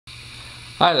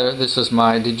Hi there, this is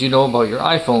my Did You Know About Your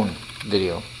iPhone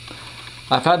video.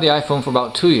 I've had the iPhone for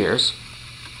about 2 years.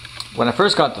 When I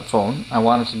first got the phone, I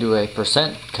wanted to do a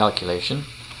percent calculation,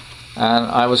 and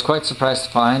I was quite surprised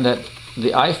to find that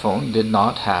the iPhone did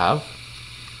not have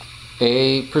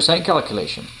a percent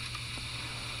calculation.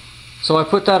 So I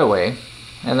put that away,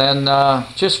 and then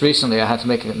just recently I had to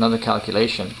make another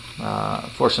calculation.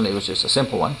 Fortunately, it was just a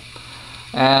simple one,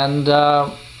 and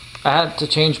I had to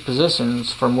change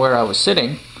positions from where I was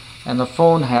sitting, and the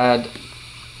phone had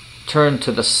turned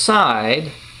to the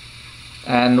side,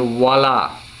 and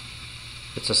voila,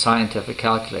 it's a scientific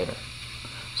calculator.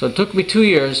 So it took me 2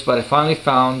 years, but I finally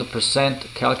found the percent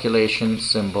calculation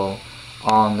symbol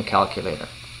on the calculator.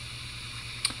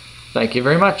 Thank you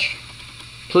very much.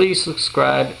 Please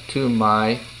subscribe to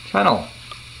my channel.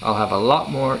 I'll have a lot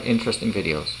more interesting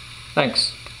videos.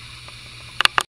 Thanks.